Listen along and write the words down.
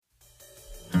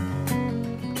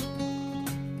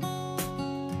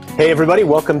Hey, everybody.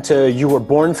 Welcome to You Were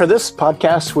Born for This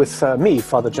podcast with me,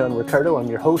 Father John Riccardo. I'm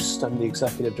your host. I'm the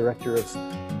executive director of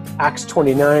Acts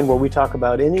 29, where we talk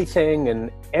about anything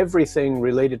and everything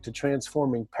related to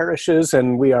transforming parishes.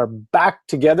 And we are back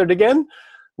together again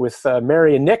with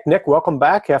Mary and Nick. Nick, welcome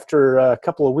back after a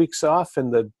couple of weeks off,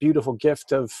 and the beautiful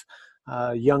gift of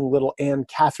young little Anne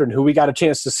Catherine, who we got a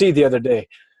chance to see the other day.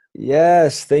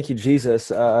 Yes, thank you, Jesus.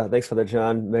 Thanks, Father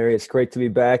John. Mary, it's great to be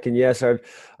back. And yes, our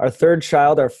third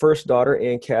child, our first daughter,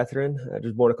 Anne Catherine,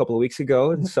 just born a couple of weeks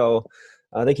ago. And so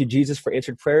thank you, Jesus, for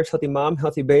answered prayers, healthy mom,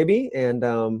 healthy baby, and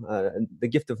the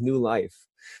gift of new life.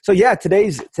 So yeah,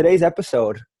 today's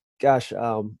episode, gosh,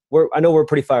 I know we're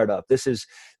pretty fired up. This is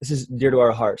dear to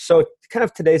our hearts. So kind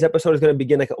of today's episode is going to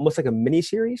begin almost like a mini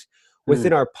series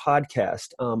within our podcast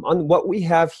on what we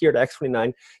have here at Acts 29.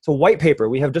 It's a white paper.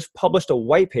 We have just published a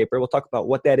white paper. We'll talk about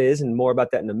what that is and more about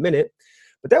that in a minute.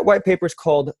 But that white paper is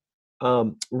called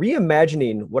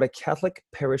Reimagining What a Catholic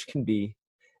Parish Can Be,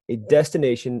 a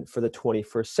Destination for the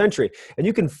 21st Century. And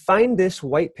you can find this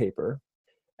white paper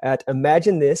at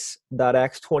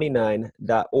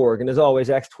imaginethis.acts29.org. And as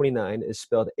always, Acts 29 is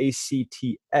spelled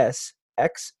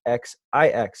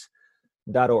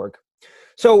ACTSXXIX.org.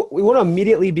 So we want to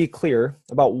immediately be clear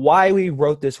about why we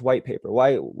wrote this white paper,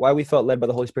 why we felt led by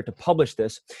the Holy Spirit to publish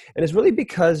this. And it's really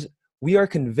because we are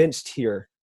convinced here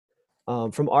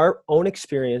from our own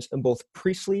experience in both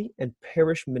priestly and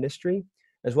parish ministry,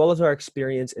 as well as our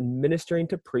experience in ministering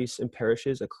to priests and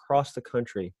parishes across the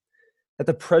country, that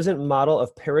the present model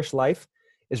of parish life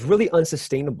is really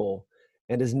unsustainable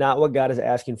and is not what God is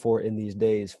asking for in these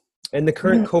days. And the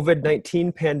current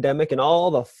COVID-19 pandemic and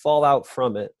all the fallout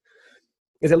from it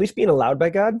is at least being allowed by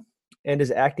God and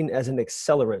is acting as an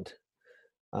accelerant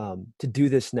to do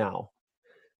this now.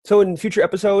 So in future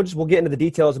episodes, we'll get into the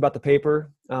details about the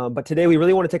paper. But today we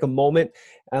really want to take a moment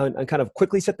and kind of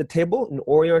quickly set the table and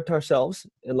orient ourselves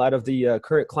in light of the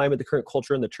current climate, the current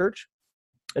culture in the church.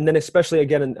 And then especially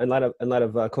again in light of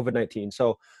COVID-19.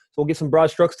 So we'll get some broad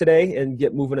strokes today and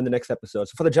get moving in the next episode.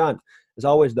 So Father John, as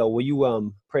always though, will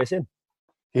you pray us in?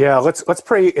 Yeah, let's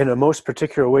pray in a most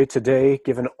particular way today,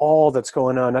 given all that's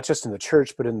going on, not just in the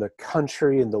church, but in the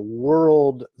country, in the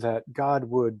world, that God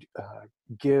would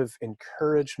give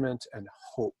encouragement and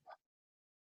hope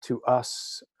to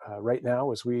us right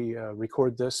now as we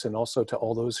record this, and also to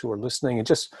all those who are listening. And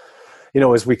just,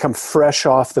 as we come fresh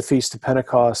off the Feast of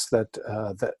Pentecost,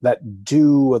 that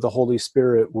dew of the Holy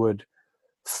Spirit would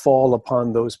fall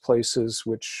upon those places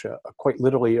which quite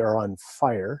literally are on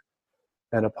fire,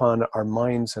 and upon our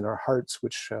minds and our hearts,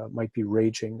 which might be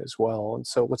raging as well. And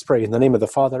so let's pray in the name of the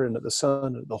Father, and of the Son,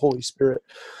 and of the Holy Spirit.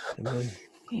 Amen.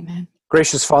 Amen.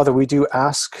 Gracious Father, we do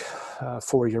ask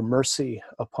for your mercy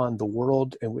upon the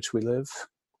world in which we live,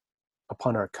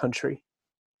 upon our country,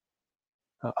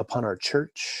 upon our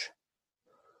church.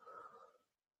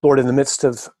 Lord, in the midst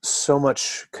of so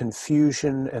much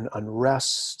confusion and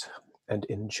unrest and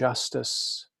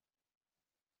injustice,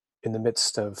 in the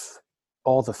midst of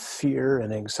all the fear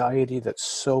and anxiety that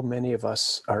so many of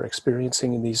us are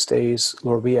experiencing in these days,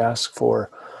 Lord, we ask for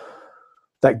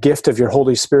that gift of your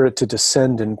Holy Spirit to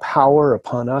descend in power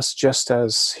upon us, just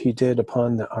as he did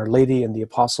upon Our Lady and the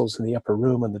apostles in the upper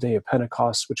room on the day of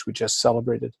Pentecost, which we just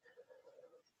celebrated.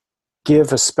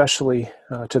 Give especially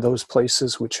to those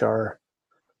places which are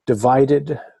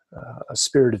divided a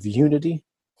spirit of unity,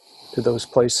 to those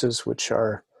places which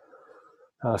are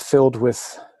filled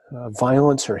with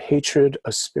violence or hatred,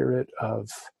 a spirit of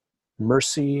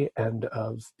mercy and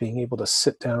of being able to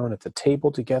sit down at the table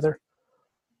together.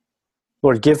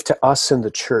 Lord, give to us in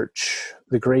the church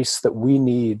the grace that we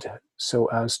need so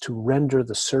as to render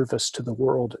the service to the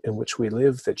world in which we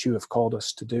live that you have called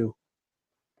us to do.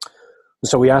 And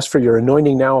so we ask for your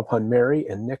anointing now upon Mary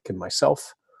and Nick and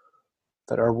myself,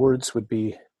 that our words would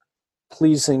be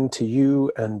pleasing to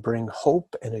you and bring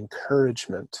hope and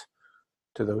encouragement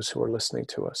to those who are listening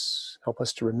to us. Help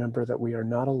us to remember that we are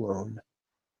not alone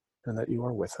and that you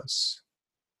are with us.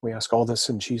 We ask all this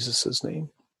in Jesus' name.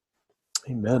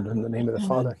 Amen. In the name of the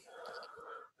Father,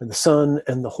 and the Son,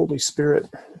 and the Holy Spirit.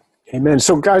 Amen.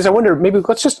 So guys, I wonder, maybe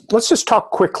let's just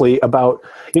talk quickly about,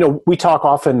 we talk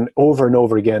often over and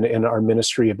over again in our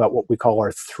ministry about what we call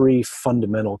our three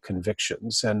fundamental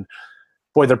convictions. And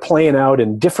boy, they're playing out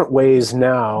in different ways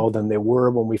now than they were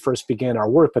when we first began our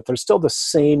work, but they're still the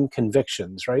same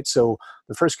convictions, right? So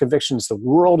the first conviction is the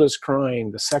world is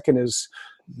crying. The second is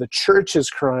the church is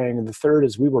crying. And the third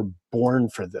is we were born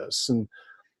for this. And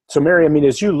so Mary,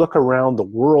 as you look around the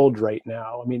world right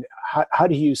now, how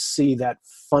do you see that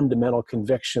fundamental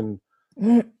conviction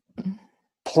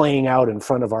playing out in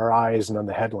front of our eyes and on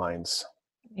the headlines?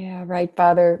 Yeah, right,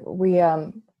 Father. We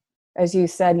as you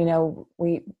said,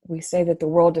 we say that the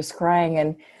world is crying,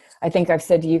 and I think I've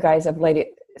said to you guys of late,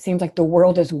 it seems like the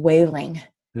world is wailing.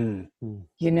 And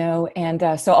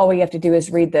so all we have to do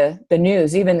is read the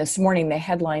news. Even this morning, the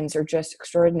headlines are just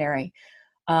extraordinary.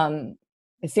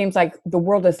 It seems like the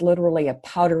world is literally a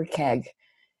powder keg,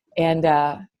 and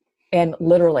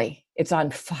literally it's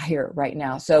on fire right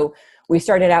now. So we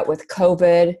started out with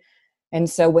COVID, and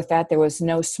so with that, there was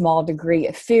no small degree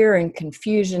of fear and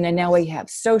confusion, and now we have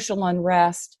social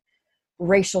unrest,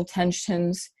 racial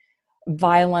tensions,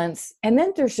 violence, and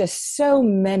then there's just so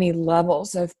many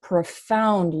levels of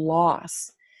profound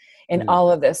loss in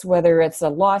all of this, whether it's a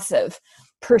loss of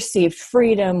perceived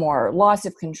freedom or loss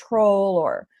of control,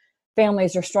 or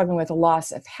families are struggling with a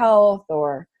loss of health,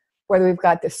 or whether we've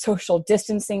got the social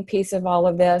distancing piece of all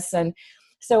of this. And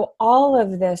so all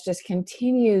of this just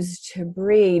continues to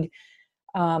breed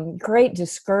great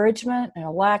discouragement and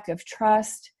a lack of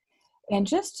trust, and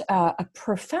just a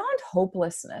profound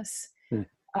hopelessness.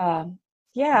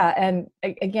 Yeah. And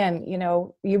again,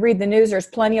 you read the news, there's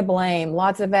plenty of blame,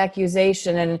 lots of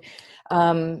accusation.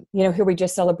 And, here we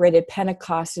just celebrated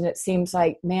Pentecost, and it seems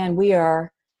like, man,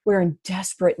 we're in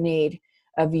desperate need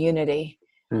of unity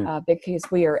because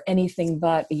we are anything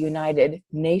but a united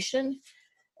nation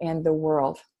and the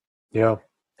world. Yeah.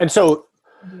 And so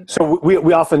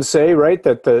we often say, right,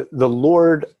 that the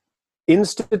Lord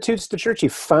institutes the church. He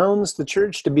founds the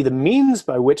church to be the means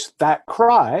by which that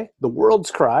cry, the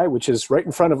world's cry, which is right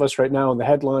in front of us right now in the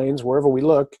headlines, wherever we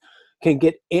look, can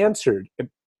get answered.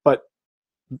 But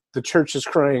the church is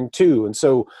crying too. And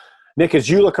so, Nick, as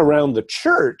you look around the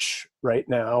church right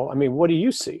now, I mean, what do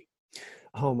you see?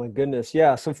 Oh my goodness.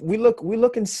 Yeah. So we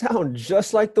look and sound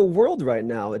just like the world right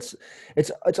now. It's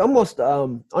almost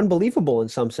unbelievable in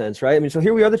some sense, right? I mean, so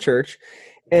here we are, the church,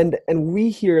 and we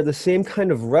hear the same kind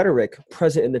of rhetoric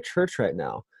present in the church right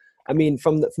now. I mean,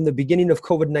 from the beginning of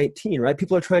COVID-19, right?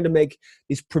 People are trying to make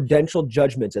these prudential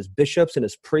judgments as bishops and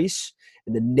as priests,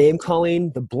 and the name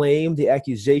calling, the blame, the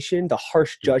accusation, the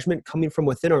harsh judgment coming from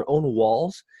within our own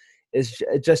walls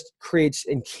it just creates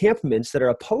encampments that are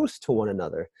opposed to one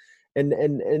another. And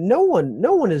no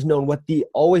one has known what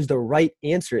always the right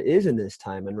answer is in this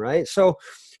time. And right. So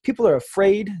people are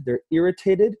afraid, they're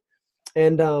irritated.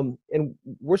 And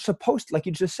we're supposed, like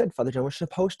you just said, Father John, we're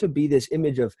supposed to be this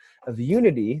image of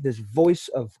unity, this voice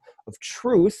of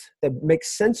truth that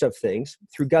makes sense of things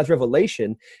through God's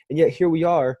revelation. And yet here we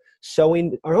are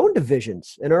sowing our own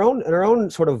divisions and our own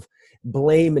sort of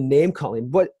blame and name calling.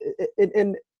 But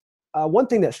one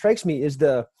thing that strikes me is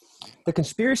the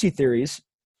conspiracy theories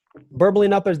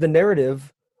burbling up as the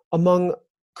narrative among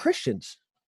Christians.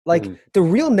 Like the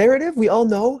real narrative we all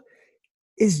know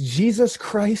is Jesus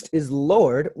Christ is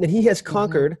Lord, and he has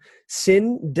conquered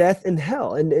sin, death, and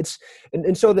hell.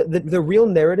 And so the real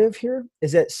narrative here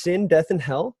is that sin, death, and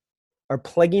hell are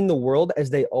plaguing the world as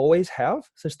they always have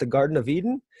since the Garden of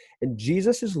Eden. And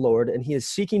Jesus is Lord, and he is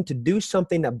seeking to do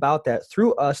something about that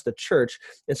through us, the church.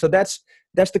 And so that's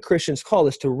the Christian's call,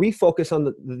 is to refocus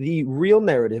on the real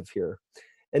narrative here.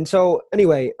 And so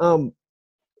anyway,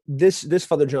 this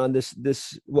Father John,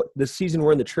 this season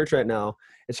we're in the church right now,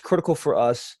 it's critical for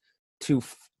us to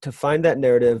find that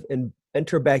narrative and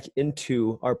enter back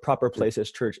into our proper place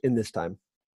as church in this time.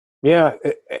 Yeah,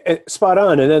 spot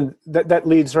on. And then that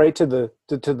leads right to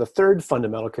the third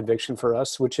fundamental conviction for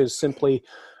us, which is simply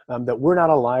that we're not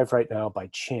alive right now by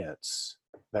chance,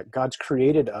 that God's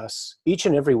created us, each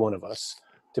and every one of us,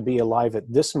 to be alive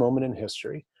at this moment in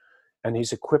history. And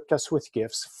he's equipped us with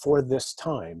gifts for this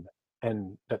time.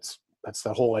 And that's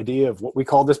the whole idea of what we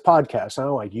call this podcast.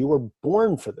 Now, like, you were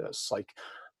born for this. Like,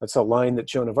 that's a line that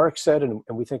Joan of Arc said, and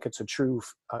we think it's a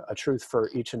truth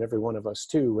for each and every one of us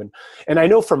too. And I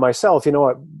know for myself,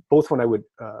 both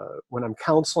when I'm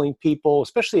counseling people,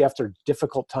 especially after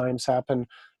difficult times happen,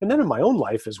 and then in my own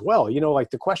life as well,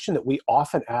 like the question that we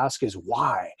often ask is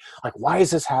why? Like, why is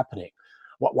this happening?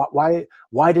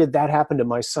 Why did that happen to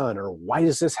my son? Or why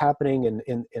is this happening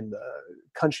in the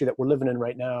country that we're living in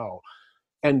right now?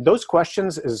 And those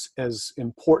questions, as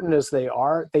important as they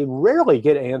are, they rarely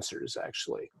get answers,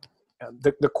 actually.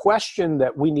 The question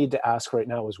that we need to ask right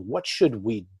now is, what should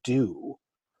we do?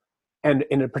 And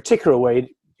in a particular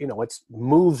way, let's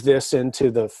move this into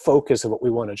the focus of what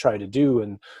we want to try to do.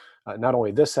 And not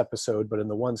only this episode, but in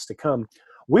the ones to come,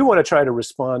 we want to try to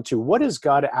respond to, what is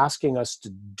God asking us to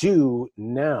do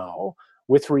now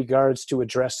with regards to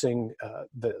addressing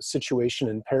the situation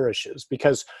in parishes?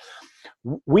 Because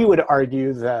we would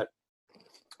argue that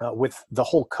with the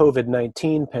whole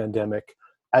COVID-19 pandemic,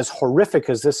 as horrific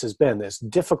as this has been, as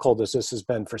difficult as this has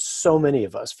been for so many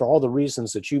of us, for all the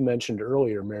reasons that you mentioned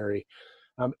earlier, Mary,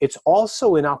 it's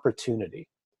also an opportunity.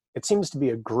 it seems to be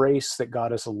a grace that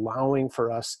God is allowing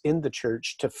for us in the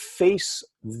church to face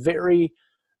very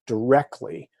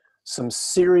directly some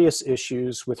serious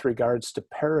issues with regards to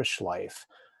parish life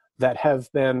that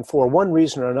have been, for one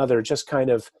reason or another, just kind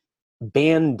of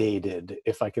band-aided,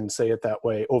 if I can say it that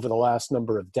way, over the last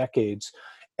number of decades.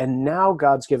 And now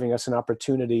God's giving us an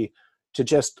opportunity to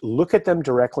just look at them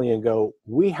directly and go,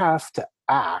 we have to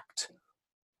act.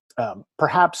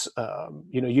 Perhaps,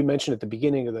 you mentioned at the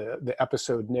beginning of the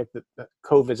episode, Nick, that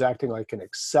COVID is acting like an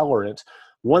accelerant.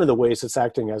 One of the ways it's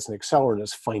acting as an accelerant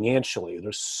is financially.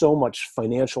 There's so much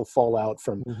financial fallout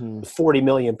from the 40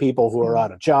 million people who are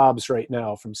out of jobs right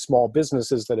now, from small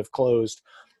businesses that have closed.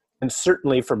 And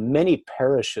certainly for many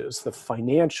parishes, the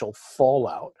financial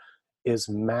fallout is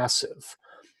massive.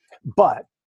 But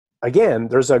again,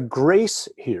 there's a grace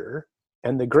here.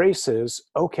 And the grace is,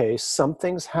 okay,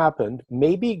 something's happened.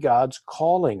 Maybe God's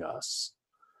calling us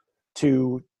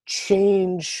to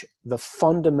change the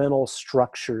fundamental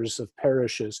structures of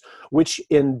parishes, which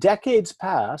in decades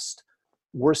past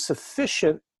were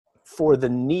sufficient for the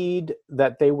need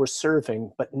that they were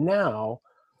serving, but now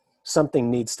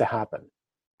something needs to happen.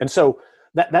 And so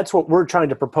that's what we're trying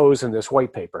to propose in this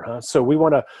white paper, huh? So we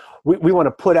want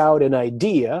to put out an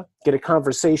idea, get a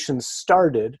conversation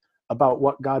started about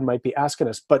what God might be asking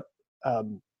us. But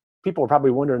people are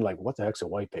probably wondering, like, what the heck's a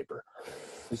white paper?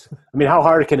 I mean, how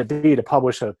hard can it be to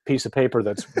publish a piece of paper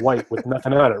that's white with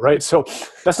nothing on it, right? So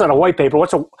that's not a white paper.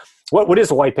 What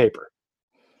is a white paper?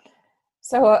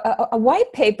 So a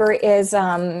white paper is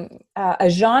a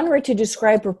genre to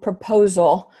describe a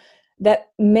proposal that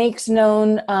makes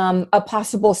known a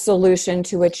possible solution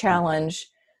to a challenge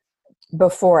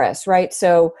before us, right?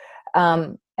 So,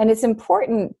 and it's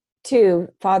important too,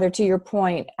 Father, to your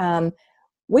point,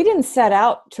 we didn't set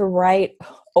out to write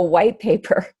a white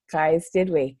paper, guys, did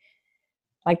we?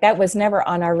 Like, that was never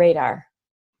on our radar.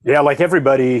 Yeah, like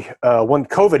everybody, when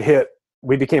COVID hit,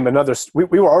 we became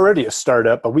we were already a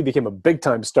startup, but we became a big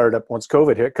time startup once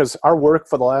COVID hit, because our work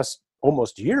for the last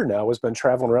almost year now has been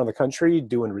traveling around the country,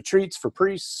 doing retreats for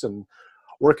priests and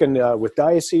working with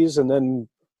dioceses, and then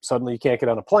suddenly you can't get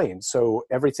on a plane. So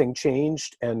everything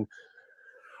changed. And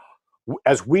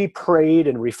as we prayed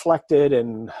and reflected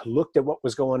and looked at what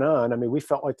was going on, I mean, we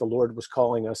felt like the Lord was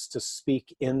calling us to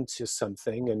speak into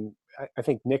something. And I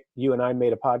think, Nick, you and I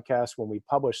made a podcast when we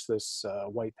published this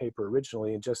white paper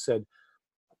originally, and just said,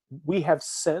 we have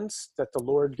sensed that the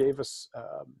Lord gave us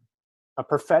a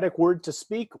prophetic word to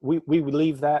speak. We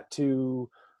leave that to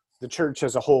the church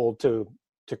as a whole to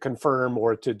confirm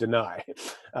or to deny.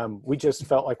 We just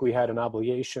felt like we had an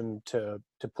obligation to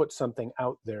put something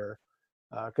out there,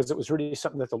 because it was really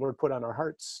something that the Lord put on our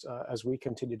hearts as we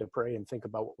continued to pray and think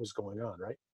about what was going on,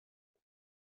 right?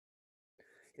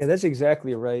 Yeah, that's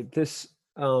exactly right. This,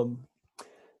 much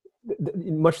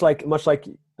like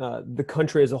the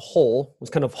country as a whole was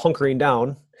kind of hunkering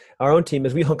down, our own team,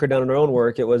 as we hunkered down in our own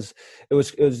work, it was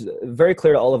very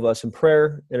clear to all of us in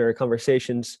prayer, in our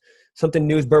conversations, something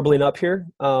new is burbling up here,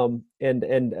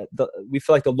 we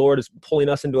feel like the Lord is pulling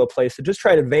us into a place to just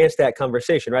try to advance that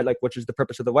conversation, right? Like, which is the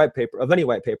purpose of the white paper, of any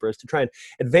white paper, is to try and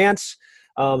advance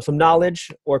some knowledge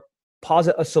or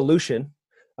posit a solution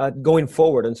going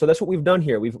forward. And so that's what we've done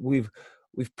here. We've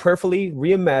prayerfully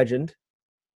reimagined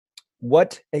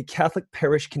what a Catholic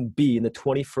parish can be in the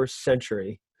 21st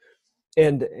century.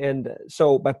 And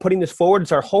so by putting this forward,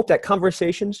 it's our hope that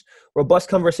conversations, robust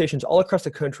conversations all across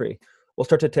the country, will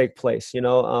start to take place.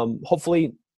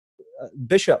 Hopefully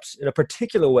bishops in a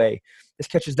particular way, this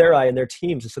catches their eye and their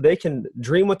teams, and so they can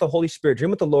dream with the Holy Spirit, dream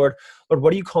with the Lord. Lord,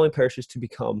 what are you calling parishes to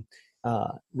become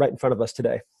right in front of us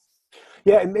today?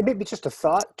 Yeah, and maybe just a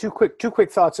thought, two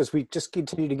quick thoughts as we just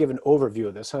continue to give an overview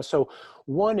of this. So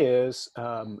one is,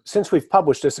 since we've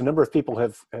published this, a number of people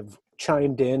have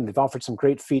chimed in, they've offered some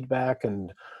great feedback,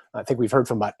 and I think we've heard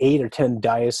from about 8 or 10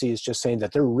 dioceses just saying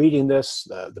that they're reading this,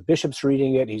 the bishop's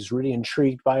reading it, he's really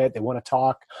intrigued by it, they want to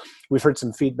talk. We've heard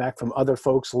some feedback from other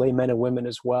folks, laymen and women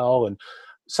as well, and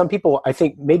some people, I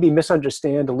think, maybe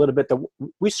misunderstand a little bit that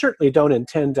we certainly don't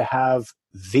intend to have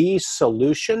the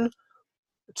solution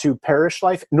to parish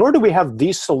life, nor do we have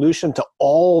the solution to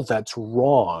all that's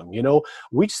wrong.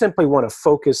 We simply want to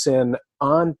focus in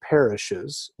on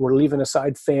parishes. We're leaving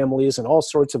aside families and all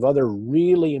sorts of other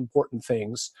really important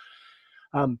things.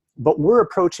 But we're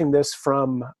approaching this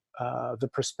from the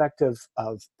perspective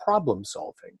of problem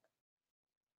solving.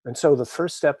 And so the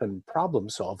first step in problem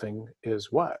solving is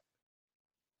what?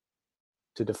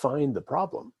 To define the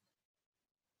problem,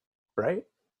 right?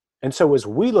 And so as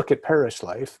we look at parish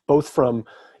life, both from,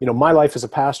 my life as a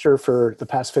pastor for the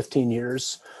past 15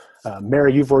 years,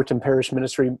 Mary, you've worked in parish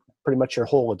ministry pretty much your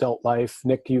whole adult life.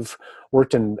 Nick, you've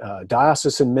worked in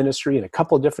diocesan ministry in a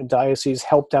couple of different dioceses,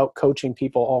 helped out coaching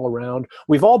people all around.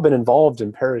 We've all been involved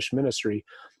in parish ministry.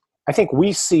 I think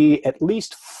we see at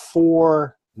least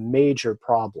 4 major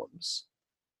problems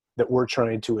that we're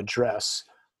trying to address,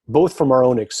 both from our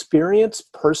own experience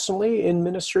personally in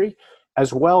ministry,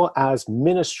 as well as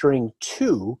ministering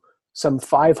to some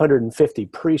 550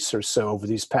 priests or so over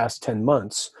these past 10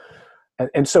 months.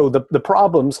 And so the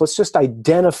problems, let's just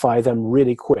identify them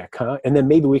really quick, huh? And then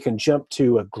maybe we can jump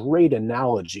to a great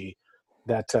analogy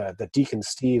that Deacon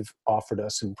Steve offered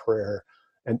us in prayer.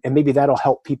 And maybe that'll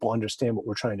help people understand what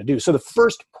we're trying to do. So the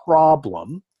first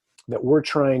problem that we're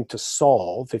trying to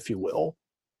solve, if you will,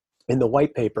 in the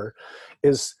white paper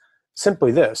is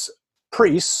simply this.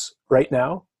 Priests right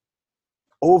now,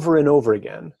 over and over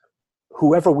again,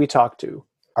 whoever we talk to,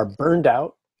 are burned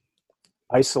out,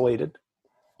 isolated,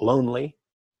 lonely,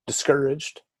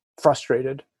 discouraged,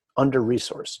 frustrated,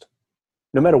 under-resourced.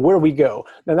 No matter where we go.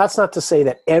 Now, that's not to say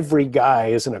that every guy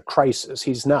is in a crisis.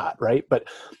 He's not, right? But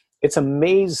it's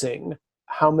amazing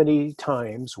how many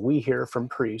times we hear from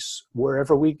priests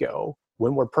wherever we go,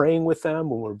 when we're praying with them,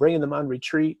 when we're bringing them on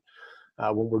retreat,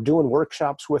 when we're doing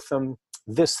workshops with them,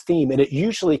 this theme. And it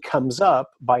usually comes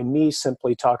up by me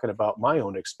simply talking about my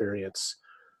own experience,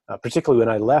 particularly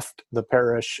when I left the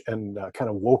parish and kind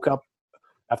of woke up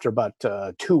after about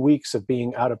 2 weeks of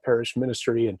being out of parish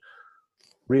ministry and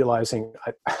realizing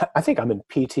I think I'm in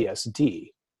PTSD.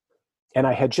 And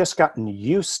I had just gotten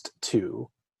used to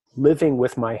living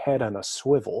with my head on a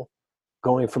swivel,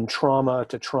 going from trauma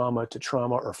to trauma to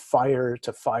trauma, or fire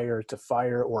to fire to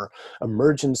fire, or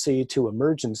emergency to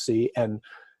emergency. And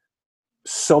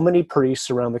so many priests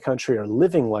around the country are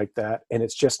living like that, and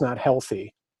it's just not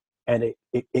healthy. And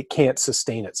it can't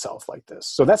sustain itself like this.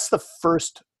 So that's the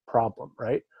first problem,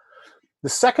 right? The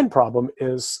second problem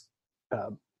is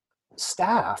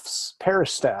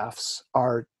parish staffs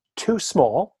are too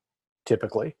small,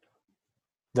 typically.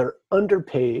 They're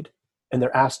underpaid, and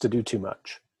they're asked to do too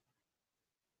much.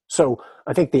 So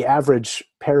I think the average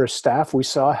parish staff we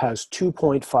saw has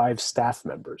 2.5 staff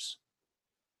members.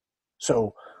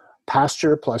 So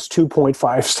pastor plus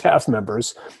 2.5 staff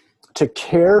members to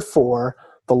care for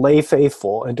the lay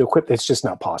faithful and to equip, it's just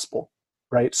not possible,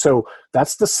 right? So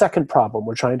that's the second problem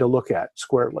we're trying to look at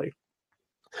squarely.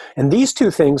 And these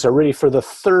two things are really for the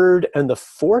third and the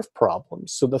fourth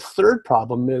problems. So the third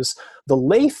problem is the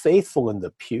lay faithful in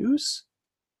the pews,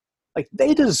 like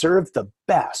they deserve the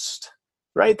best,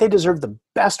 right? They deserve the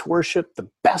best worship, the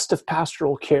best of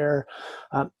pastoral care,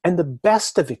 and the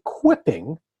best of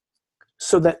equipping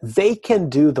so that they can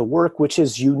do the work which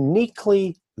is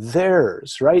uniquely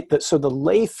theirs, right? So the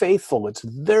lay faithful, it's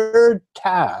their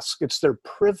task, it's their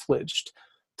privileged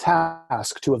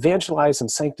task to evangelize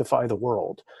and sanctify the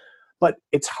world. But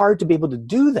it's hard to be able to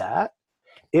do that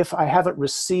if I haven't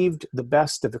received the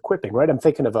best of equipping, right? I'm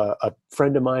thinking of a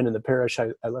friend of mine in the parish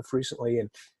I left recently, and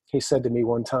he said to me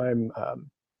one time,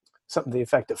 something to the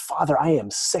effect of, "Father, I am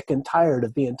sick and tired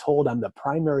of being told I'm the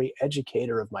primary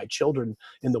educator of my children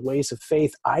in the ways of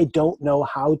faith. I don't know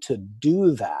how to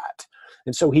do that."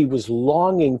 And so he was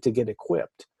longing to get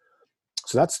equipped.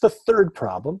 So that's the third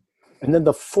problem. And then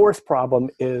the fourth problem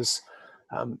is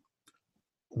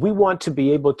we want to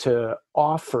be able to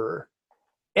offer,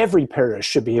 every parish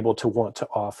should be able to want to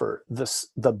offer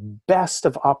the best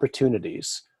of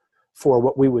opportunities for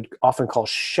what we would often call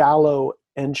shallow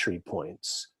entry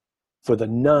points for the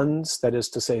nuns, that is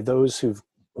to say, those who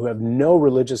have no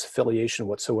religious affiliation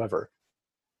whatsoever,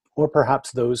 or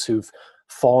perhaps those who've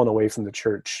fallen away from the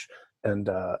church and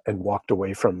walked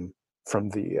away from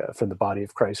the body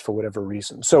of Christ for whatever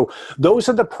reason. So those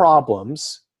are the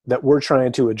problems that we're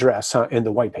trying to address in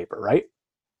the white paper, right?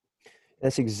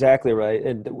 That's exactly right.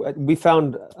 And we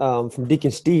found from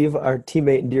Deacon Steve, our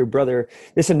teammate and dear brother,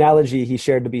 this analogy he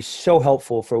shared to be so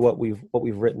helpful for what we've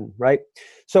written, right?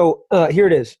 So here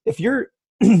it is. If you're,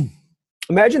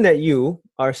 imagine that you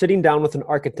are sitting down with an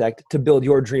architect to build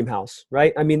your dream house,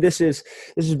 right? I mean, this has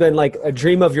been like a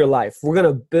dream of your life. We're going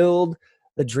to build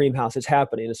the dream house. It's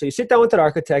happening. And so you sit down with that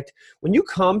architect. When you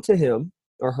come to him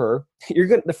or her,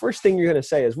 the first thing you're going to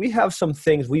say is, we have some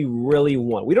things we really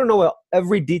want. We don't know what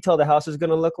every detail of the house is going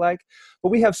to look like, but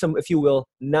we have some, if you will,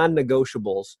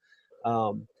 non-negotiables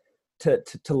to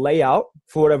lay out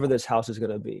for whatever this house is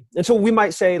going to be. And so we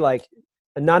might say, like,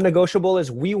 a non-negotiable is,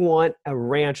 we want a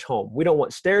ranch home. We don't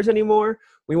want stairs anymore.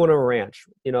 We want a ranch.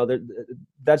 You know,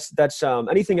 that's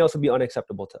anything else would be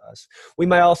unacceptable to us. We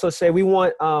might also say we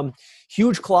want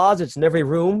huge closets in every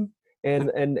room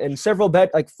and several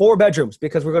like 4 bedrooms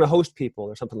because we're going to host people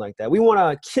or something like that. We want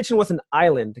a kitchen with an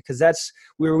island because that's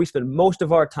where we spend most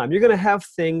of our time. You're going to have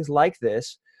things like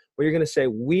this where you're going to say,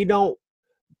 we don't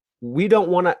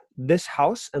want this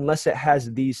house unless it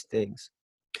has these things.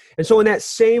 And so in that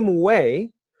same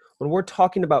way, when we're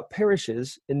talking about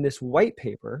parishes in this white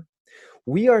paper,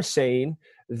 we are saying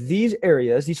these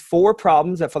areas, these 4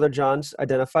 problems that Father John's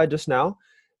identified just now,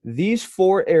 these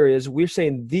 4 areas, we're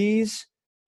saying these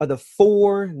are the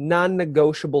 4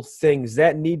 non-negotiable things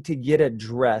that need to get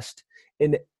addressed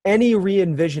in any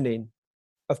re-envisioning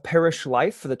of parish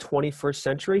life for the 21st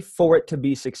century for it to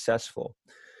be successful.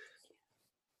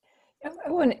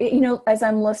 As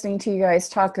I'm listening to you guys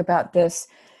talk about this,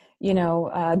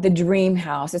 the dream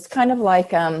house, it's kind of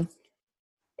like,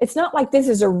 it's not like this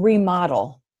is a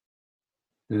remodel.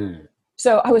 Mm.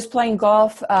 So I was playing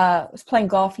golf.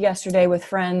 Yesterday with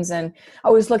friends, and I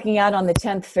was looking out on the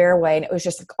 10th fairway, and it was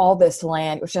just like all this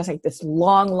land. It was just like this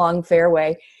long, long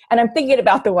fairway. And I'm thinking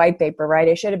about the white paper, right?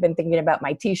 I should have been thinking about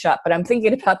my tee shot, but I'm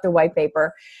thinking about the white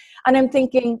paper, and I'm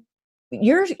thinking,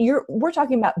 we're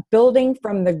talking about building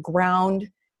from the ground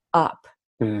up.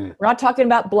 Mm. We're not talking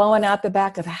about blowing out the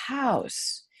back of a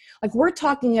house. Like we're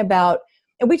talking about,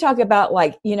 and we talk about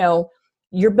like,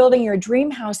 you're building your dream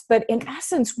house, but in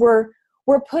essence, we're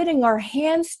putting our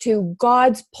hands to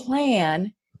God's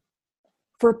plan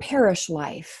for parish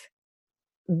life,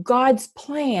 God's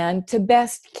plan to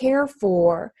best care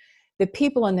for the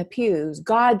people in the pews,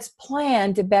 God's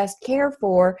plan to best care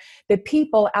for the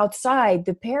people outside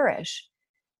the parish.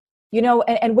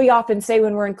 And we often say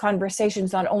when we're in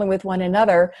conversations, not only with one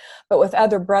another, but with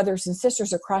other brothers and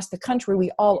sisters across the country,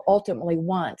 we all ultimately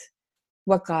want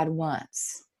what God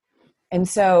wants. And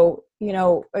so,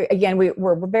 again,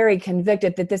 we're very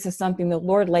convicted that this is something the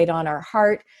Lord laid on our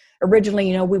heart.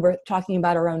 Originally, we were talking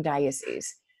about our own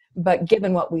diocese, but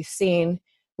given what we've seen,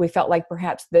 we felt like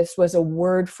perhaps this was a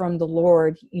word from the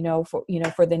Lord,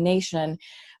 for the nation.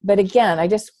 But again, I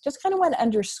just kind of want to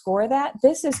underscore that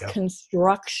this is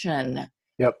construction.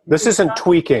 Yep. This isn't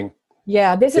tweaking.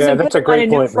 Yeah. This isn't that's a great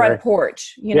point, front Mary.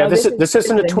 Porch. This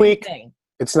isn't a tweak.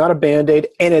 It's not a Band-Aid,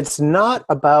 and it's not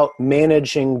about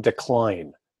managing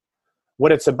decline.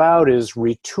 What it's about is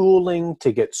retooling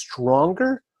to get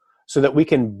stronger so that we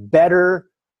can better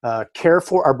care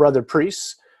for our brother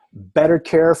priests, better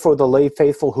care for the lay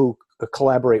faithful who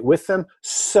collaborate with them,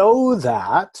 so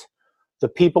that the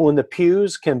people in the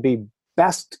pews can be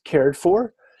best cared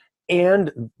for,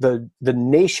 and the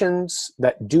nations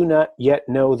that do not yet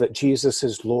know that Jesus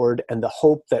is Lord and the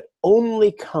hope that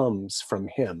only comes from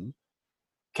him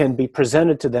can be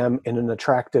presented to them in an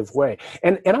attractive way.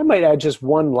 And I might add just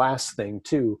one last thing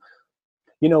too.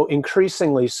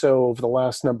 Increasingly so over the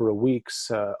last number of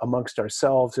weeks amongst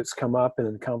ourselves, it's come up and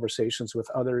in conversations with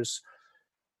others,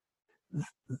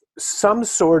 some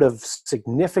sort of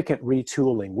significant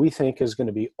retooling we think is going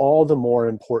to be all the more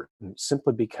important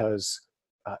simply because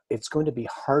it's going to be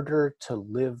harder to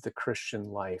live the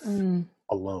Christian life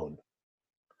alone.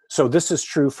 So this is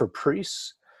true for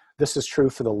priests. This is true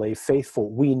for the lay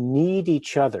faithful. We need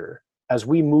each other as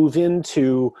we move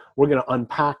into, we're going to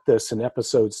unpack this in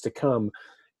episodes to come,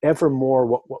 ever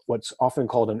more what's often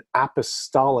called an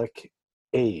apostolic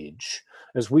age,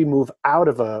 as we move out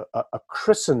of a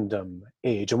Christendom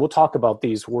age. And we'll talk about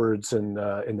these words in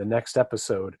the next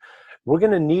episode. We're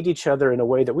going to need each other in a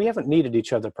way that we haven't needed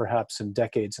each other perhaps in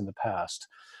decades in the past.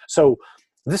 So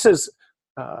this is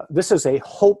a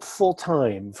hopeful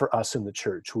time for us in the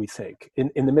church, we think,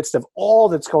 in the midst of all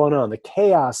that's going on, the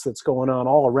chaos that's going on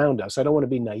all around us. I don't want to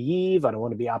be naive. I don't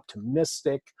want to be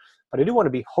optimistic, but I do want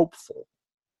to be hopeful.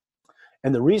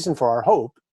 And the reason for our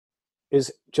hope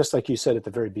is, just like you said at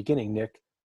the very beginning, Nick,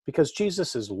 because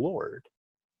Jesus is Lord.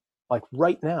 Like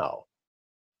right now,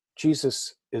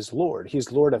 Jesus is Lord.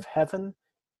 He's Lord of heaven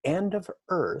and of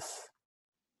earth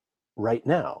right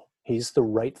now. He's the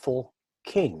rightful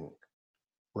King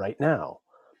right now.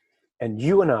 And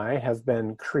you and I have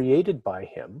been created by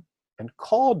him and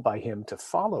called by him to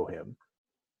follow him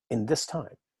in this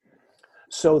time,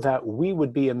 so that we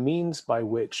would be a means by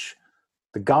which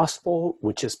the gospel,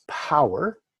 which is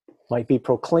power, might be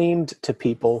proclaimed to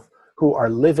people who are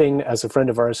living, as a friend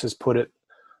of ours has put it,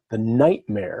 the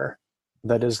nightmare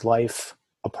that is life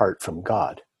apart from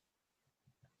God.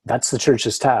 That's the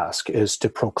church's task, is to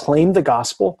proclaim the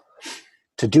gospel,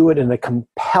 to do it in a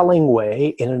compelling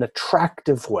way, in an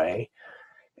attractive way,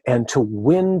 and to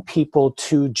win people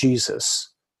to Jesus,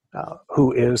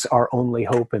 who is our only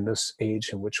hope in this age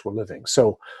in which we're living.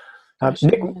 So,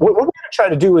 Nick, what are we going to try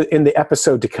to do in the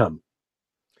episode to come?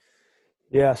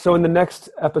 Yeah. So in the next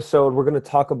episode, we're going to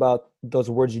talk about those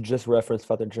words you just referenced,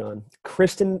 Father John,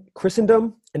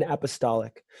 Christendom and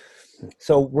apostolic.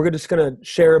 So we're just going to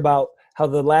share about how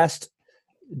the last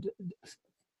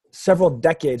several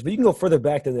decades, but you can go further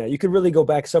back than that. You could really go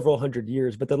back several hundred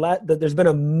years, but there's been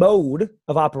a mode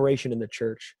of operation in the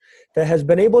church that has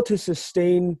been able to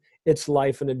sustain its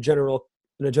life in a general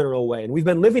way. And we've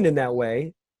been living in that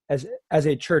way as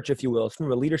a church, if you will, from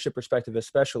a leadership perspective,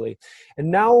 especially. And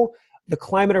now the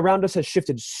climate around us has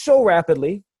shifted so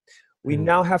rapidly. We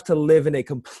now have to live in a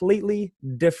completely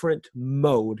different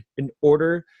mode in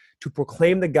order to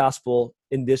proclaim the gospel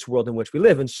in this world in which we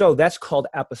live. And so that's called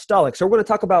apostolic. So we're going to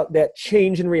talk about that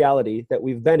change in reality that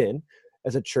we've been in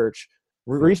as a church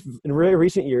in very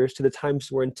recent years to the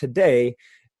times we're in today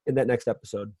in that next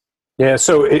episode. Yeah,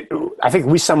 so I think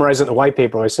we summarize it in the white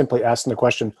paper by simply asking the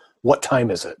question, what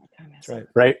time is it? That's right.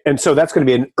 Right? And so that's going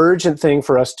to be an urgent thing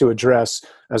for us to address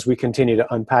as we continue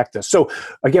to unpack this. So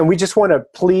again, we just want to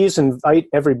please invite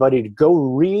everybody to go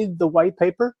read the white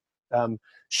paper.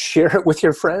 Share it with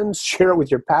your friends, share it with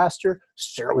your pastor,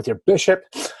 share it with your bishop.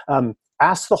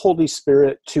 Ask the Holy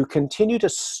Spirit to continue to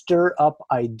stir up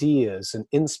ideas and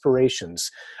inspirations.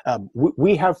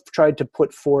 We have tried to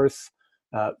put forth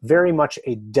very much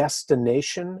a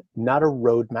destination, not a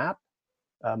roadmap.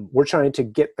 We're trying to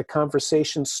get the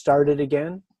conversation started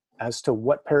again as to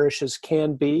what parishes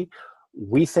can be.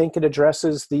 We think it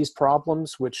addresses these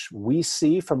problems, which we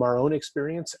see from our own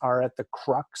experience are at the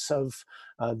crux of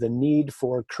the need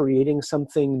for creating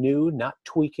something new, not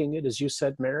tweaking it, as you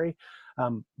said, Mary.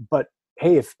 But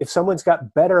hey, if someone's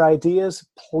got better ideas,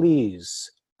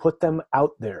 please put them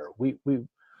out there. We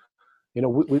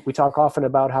talk often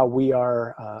about how we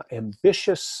are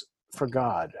ambitious for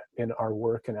God in our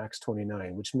work in Acts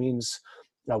 29, which means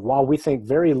while we think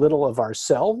very little of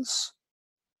ourselves,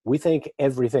 we think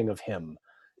everything of him.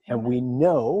 And we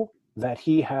know that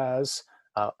he has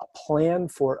a plan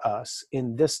for us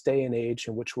in this day and age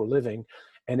in which we're living.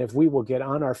 And if we will get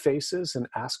on our faces and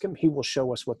ask him, he will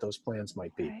show us what those plans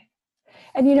might be. Right.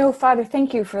 And, Father,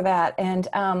 thank you for that. And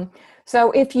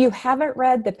so if you haven't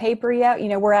read the paper yet,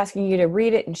 we're asking you to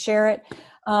read it and share it.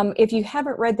 If you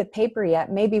haven't read the paper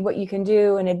yet, maybe what you can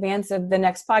do in advance of the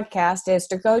next podcast is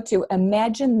to go to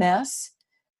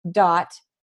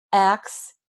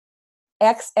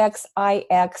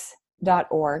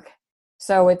imaginethis.xxix.org.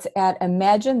 So it's at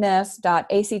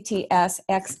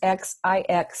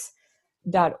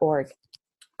imaginethis.actsxix.org.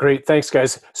 Great. Thanks,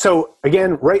 guys. So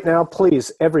again, right now,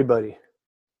 please, everybody,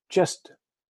 just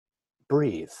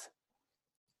breathe.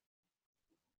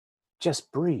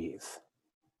 Just breathe.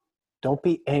 Don't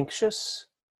be anxious.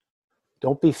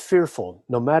 Don't be fearful.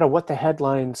 No matter what the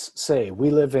headlines say, we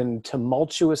live in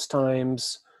tumultuous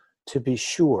times, to be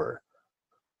sure.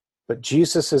 But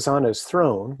Jesus is on his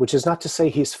throne, which is not to say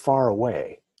he's far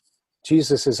away.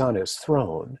 Jesus is on his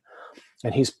throne,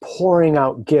 and he's pouring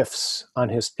out gifts on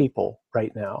his people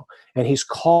right now. And he's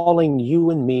calling you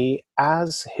and me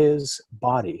as his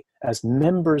body, as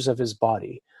members of his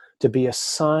body, to be a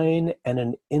sign and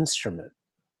an instrument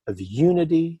of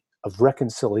unity, of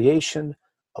reconciliation,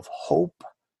 of hope,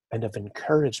 and of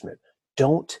encouragement.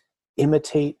 Don't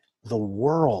imitate the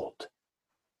world.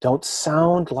 Don't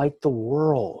sound like the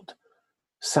world.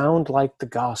 Sound like the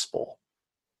gospel.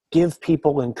 Give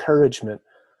people encouragement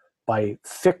by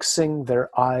fixing their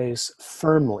eyes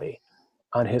firmly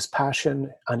on his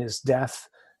passion, on his death,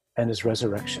 and his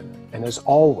resurrection. And as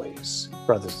always,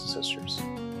 brothers and sisters,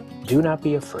 do not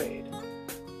be afraid.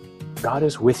 God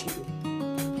is with you,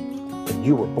 and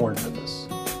you were born for this.